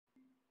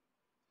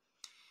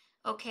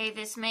Okay,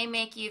 this may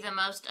make you the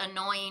most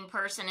annoying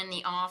person in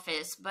the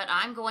office, but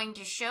I'm going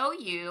to show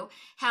you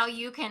how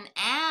you can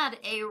add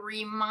a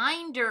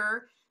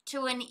reminder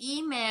to an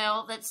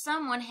email that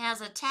someone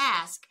has a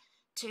task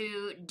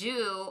to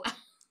do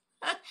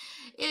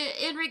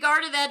in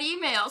regard to that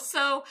email.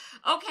 So,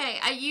 okay,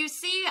 you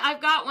see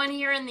I've got one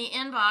here in the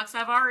inbox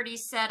I've already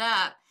set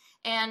up,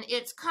 and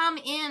it's come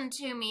in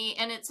to me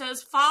and it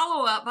says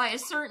follow up by a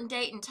certain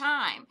date and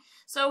time.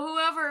 So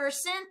whoever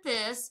sent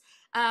this,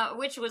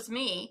 which was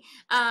me,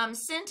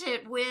 sent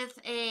it with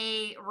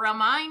a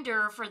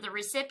reminder for the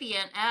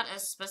recipient at a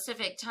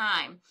specific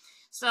time.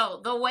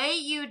 So the way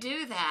you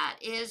do that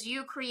is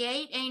you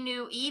create a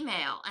new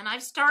email, and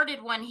I've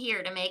started one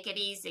here to make it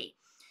easy.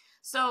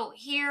 So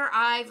here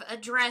I've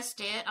addressed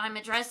it. I'm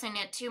addressing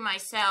it to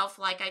myself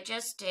like I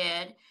just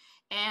did.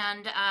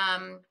 And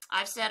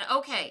I've said,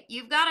 okay,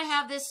 you've got to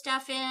have this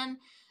stuff in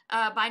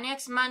by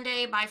next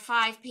Monday by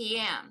 5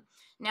 p.m.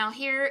 Now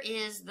here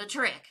is the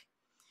trick.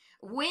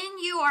 When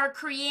you are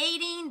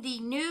creating the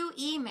new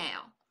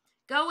email,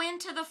 go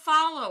into the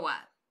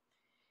follow-up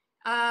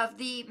of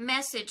the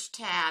message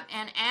tab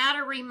and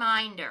add a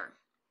reminder.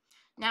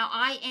 Now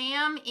I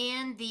am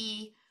in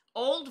the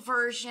old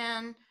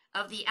version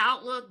of the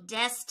Outlook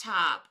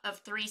desktop of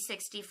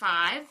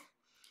 365,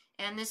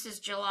 and this is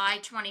July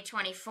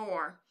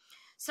 2024.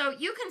 So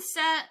you can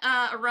set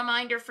a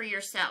reminder for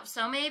yourself.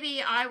 So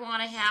maybe I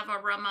want to have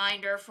a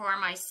reminder for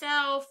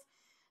myself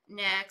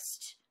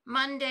next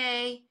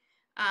Monday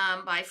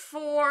by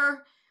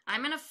 4.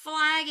 I'm going to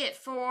flag it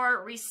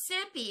for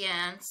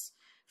recipients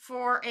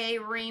for a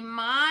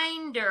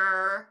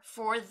reminder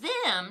for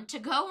them to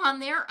go on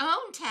their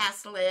own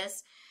task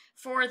list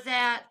for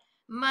that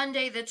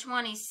Monday the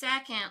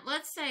 22nd.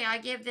 Let's say I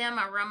give them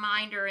a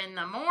reminder in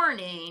the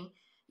morning,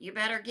 you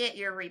better get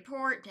your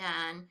report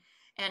done,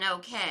 and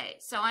okay.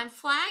 So I'm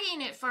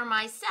flagging it for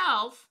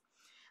myself.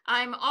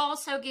 I'm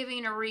also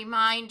giving a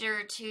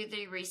reminder to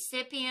the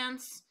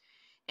recipients,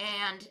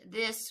 and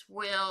this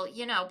will,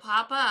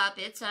 pop up.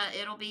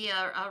 It'll be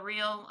a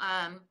real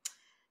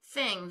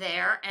thing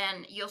there,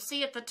 and you'll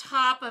see at the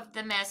top of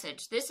the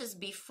message. This is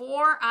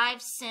before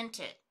I've sent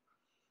it.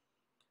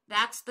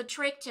 That's the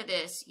trick to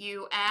this.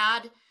 You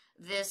add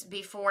this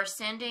before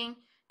sending.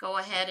 Go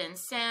ahead and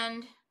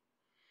send.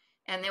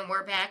 And then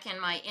we're back in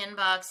my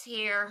inbox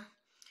here.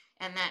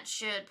 And that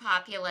should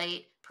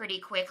populate pretty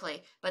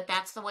quickly. But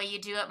that's the way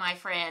you do it, my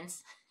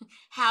friends.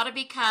 How to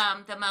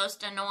become the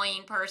most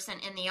annoying person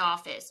in the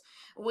office.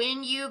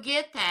 When you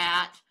get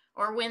that,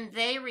 or when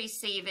they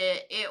receive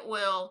it, it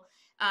will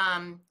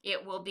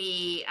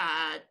be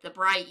the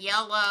bright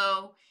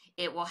yellow.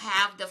 It will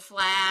have the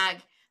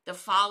flag. The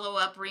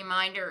follow-up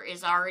reminder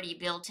is already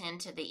built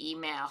into the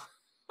email.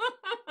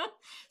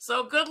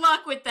 So good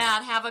luck with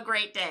that. Have a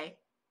great day.